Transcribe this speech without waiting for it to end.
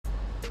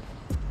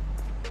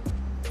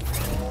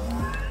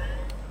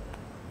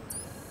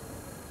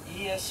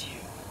TSU.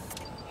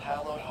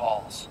 Hallowed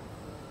halls.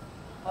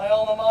 My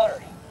alma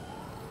mater.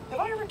 Have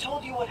I ever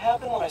told you what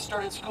happened when I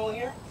started school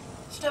here?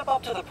 Step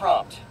up to the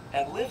prompt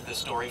and live the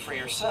story for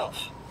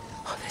yourself.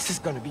 Oh, this is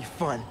gonna be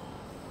fun.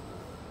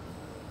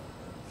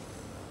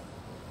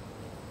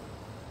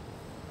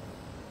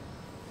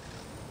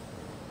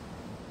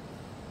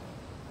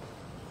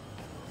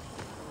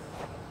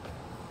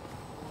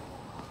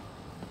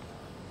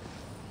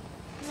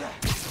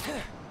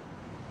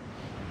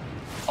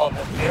 On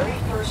the very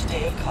first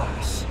day of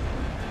class.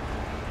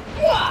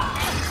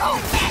 I'll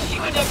bash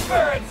you into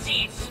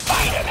birdseed,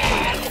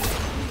 Spider-Man!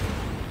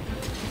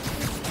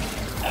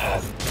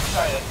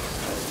 Sorry,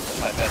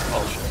 that's my best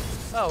Vulture.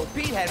 Oh,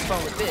 Pete had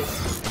fun with this.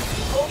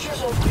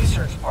 Vulture's old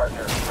research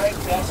partner, Greg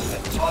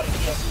Bestman, taught at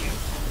ESU.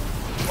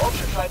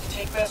 Vulture tried to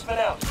take Bestman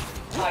out.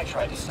 I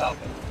tried to stop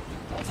him.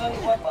 I'll tell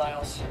you what,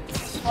 Miles,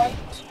 this fight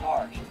was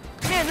hard.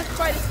 Man, this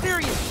fight is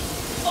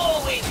serious.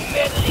 Always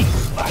meddling,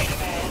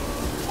 Spider-Man.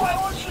 Why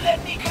won't you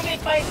let me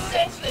commit my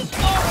senseless,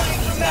 overly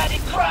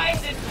dramatic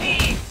crimes in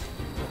peace?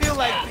 Feel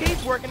like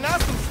Pete's working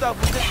out some stuff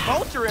with this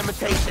Vulture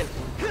imitation.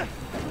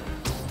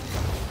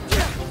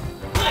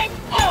 I'm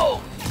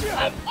old!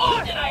 I'm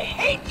old and I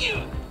hate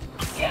you!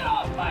 Get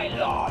off my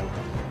lawn!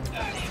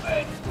 Early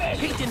bird special.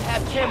 Pete didn't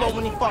have camo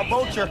when he fought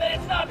Vulture.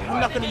 I'm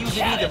not gonna use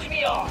it either.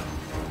 Me on.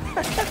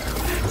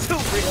 Too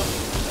real.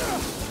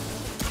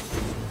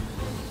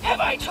 Have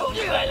I told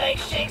you I like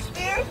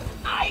Shakespeare?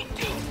 I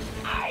do.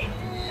 I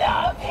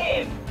love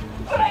him.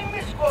 But I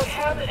misquote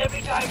Hamlet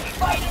every time we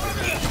fight and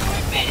refuse to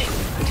admit it.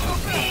 To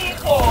be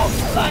or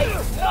like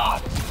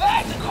not.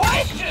 That's the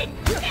question!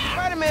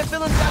 Spider-Man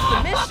villains got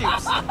some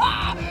issues.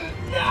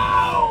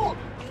 No!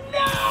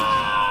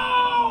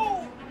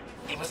 No!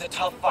 It was a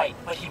tough fight,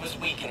 but he was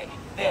weakening.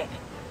 Then,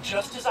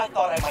 just as I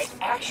thought I might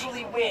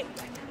actually win,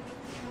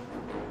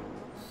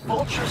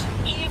 Vulture's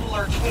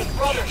eviler twin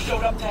brother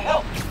showed up to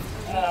help.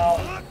 No,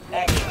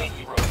 actually,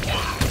 he broke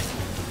down.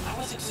 I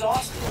was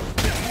exhausted.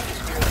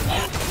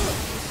 Man,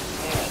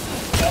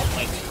 felt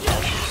like two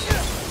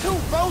Vultures. 2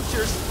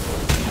 Vultures?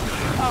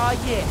 Aw,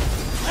 yeah.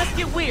 Let's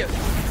get weird.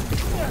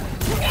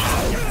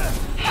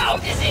 How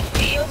does it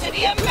feel to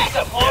be a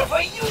metaphor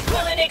for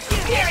youthful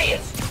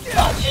inexperience?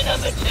 Vulture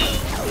number 2.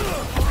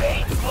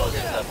 Great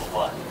Vulture number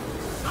 1.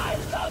 I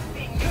love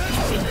being used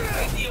to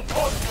illustrate the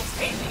importance of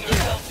pacing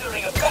yourself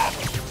during a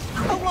battle.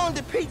 How long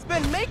did Pete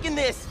been making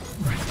this?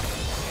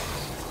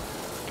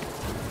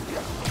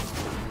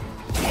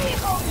 Hey,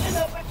 Vulture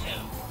number 2.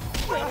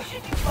 When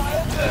should you buy a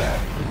bird?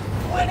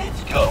 When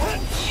it's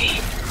going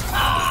cheap.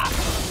 Ah!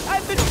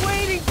 I've been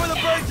waiting for the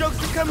bird jokes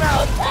to come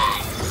out.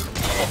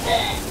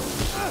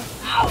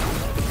 Out!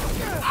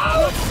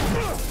 Out!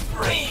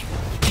 Free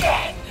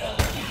candle!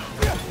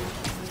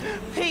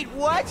 Pete,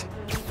 what?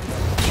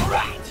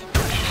 Right!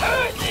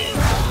 Curses!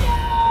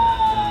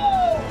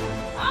 No!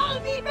 I'll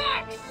be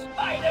back,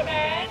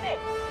 Spider-Man!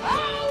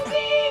 I'll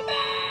be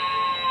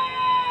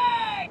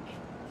back!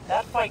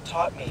 That fight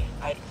taught me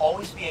I'd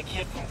always be a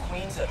kid from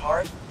Queens at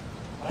heart,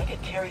 but I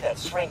could carry that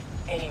strength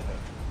anywhere.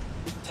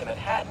 To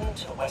Manhattan,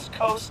 to the West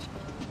Coast,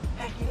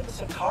 heck, even to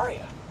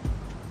Sicaria.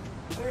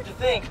 Weird to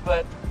think,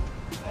 but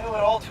I owe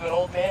it all to an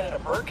old man in a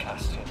bird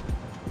costume.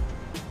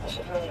 I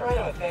should really write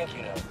him a thank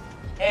you note.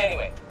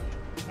 Anyway,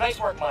 nice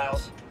work,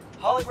 Miles.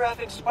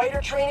 Holographic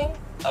spider training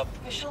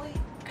officially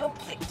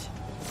complete.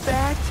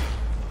 That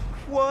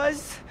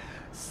was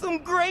some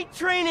great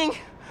training.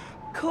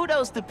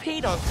 Kudos to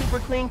Pete on super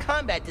clean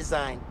combat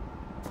design.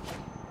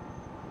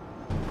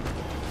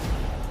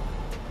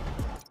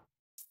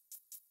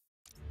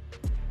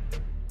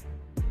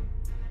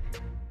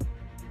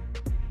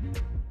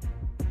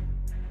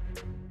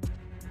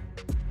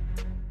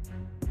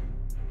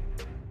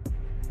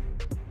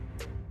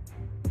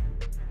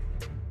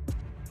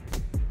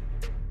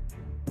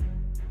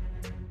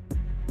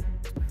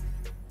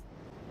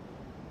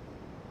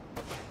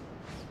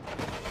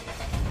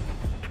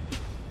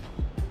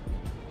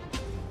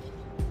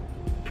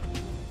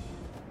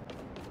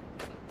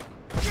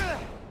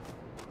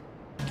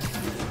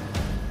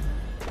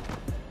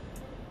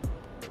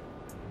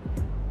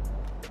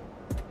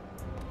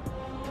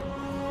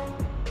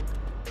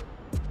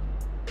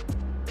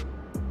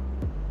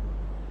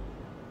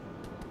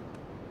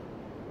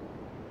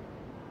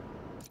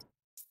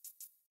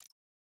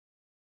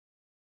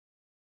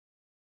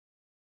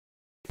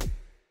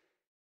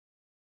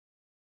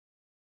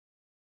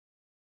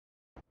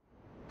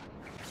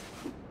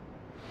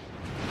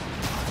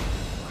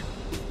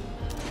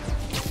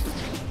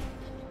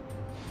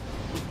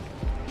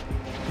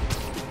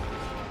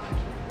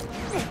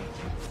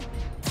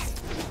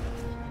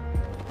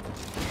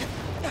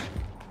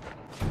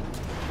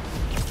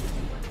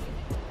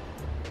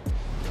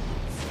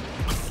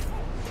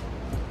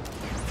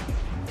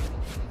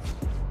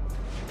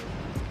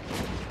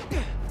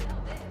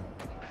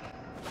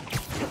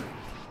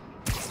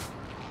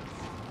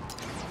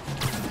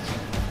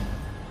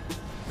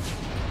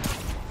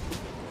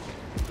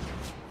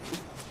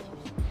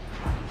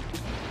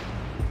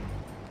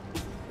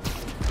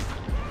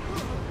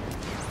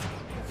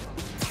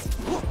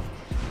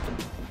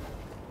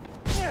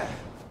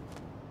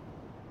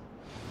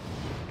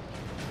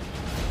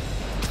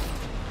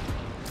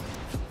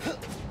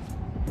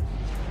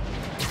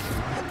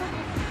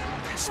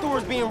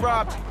 store's being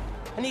robbed.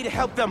 I need to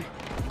help them.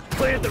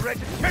 Clear the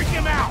register. Take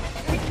him out!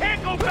 We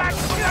can't go back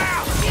to the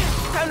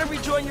house! Time to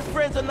rejoin your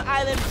friends on the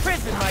island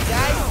prison, my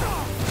guy.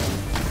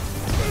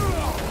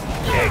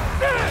 Take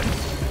this!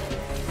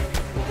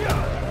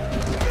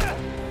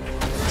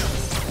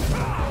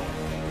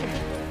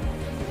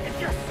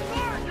 If you're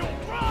smart, you'll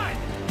run!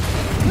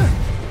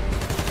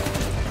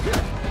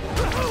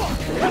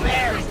 Come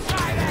here,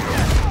 inside out!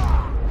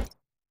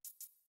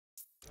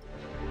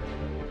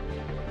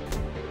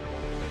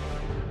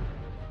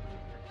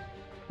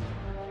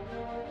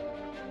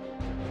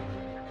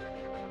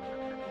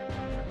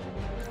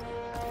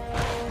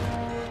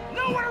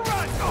 Nowhere to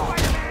run,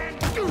 Spider-Man!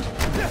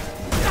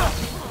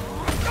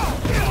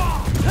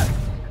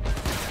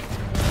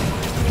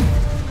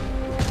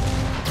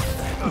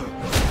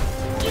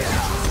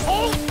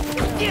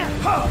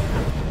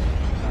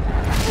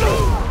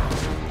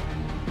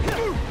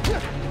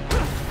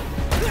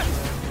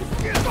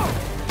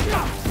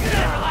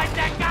 Never liked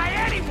that guy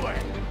anyway!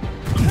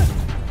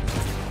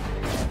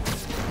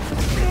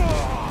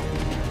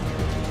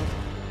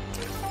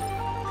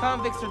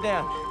 Convicts are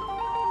down.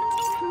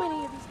 How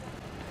many of these?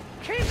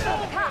 Keep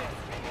moving!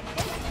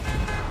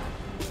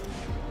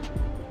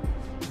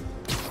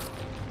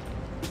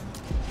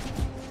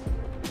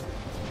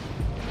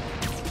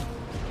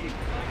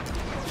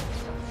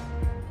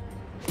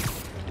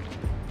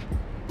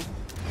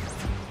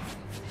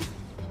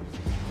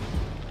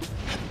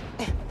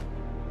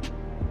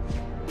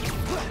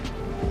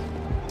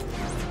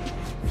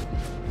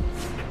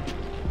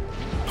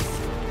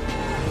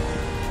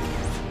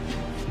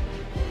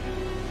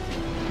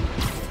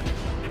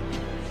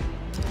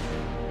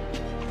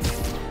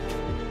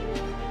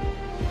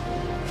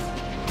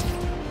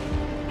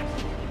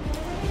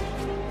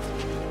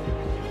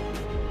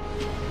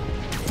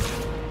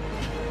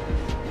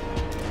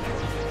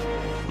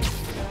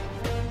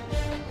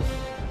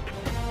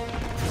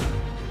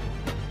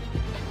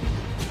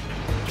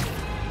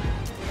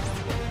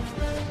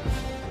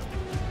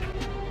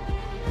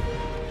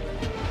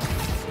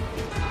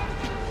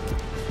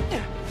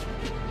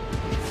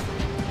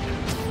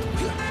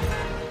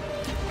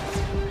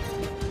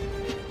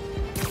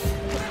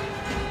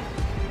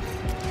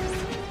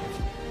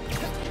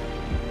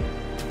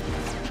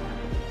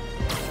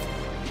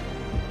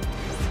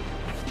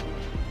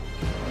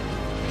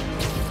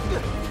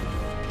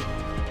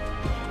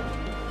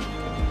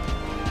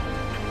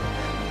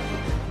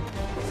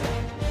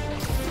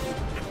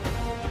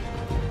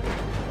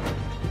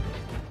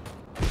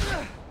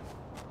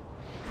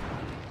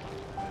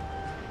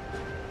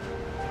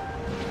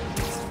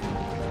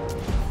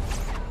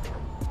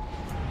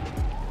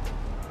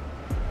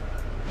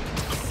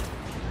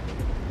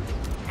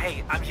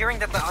 Hey, I'm hearing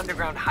that the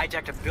Underground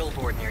hijacked a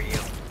billboard near you.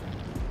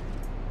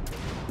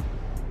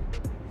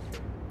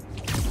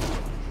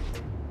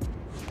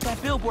 That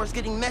billboard's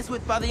getting messed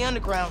with by the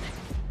Underground.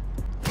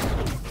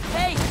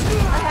 Hey,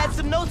 I had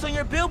some notes on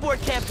your billboard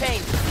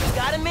campaign.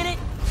 Got a minute?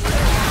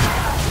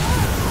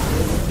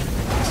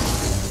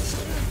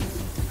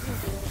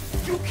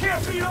 You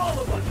can't beat all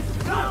of us!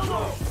 Not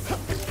alone!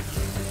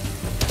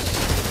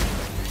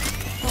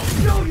 I'll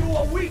show you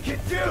what we can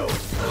do!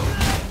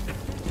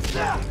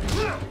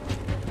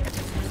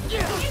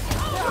 It's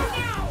over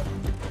now!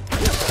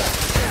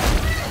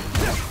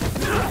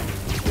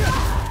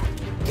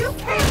 You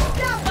can't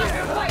stop us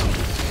from fighting!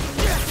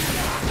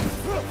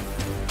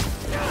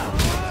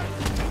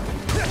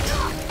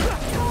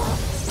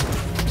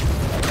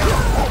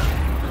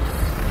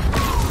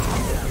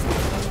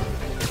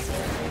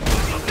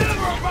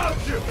 Never about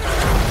you!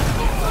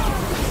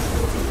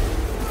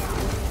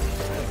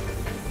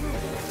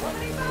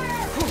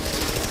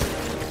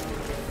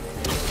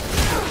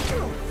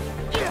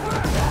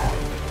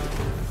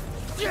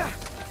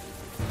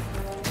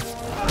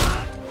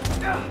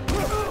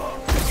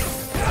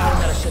 I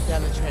gotta shut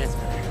down the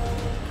transmitter.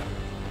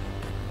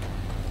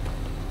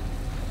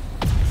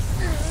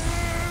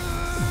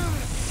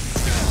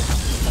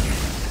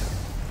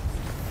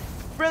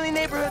 Friendly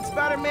Neighborhood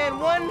Spider-Man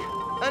 1,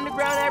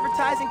 Underground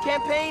Advertising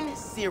Campaign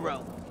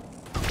 0.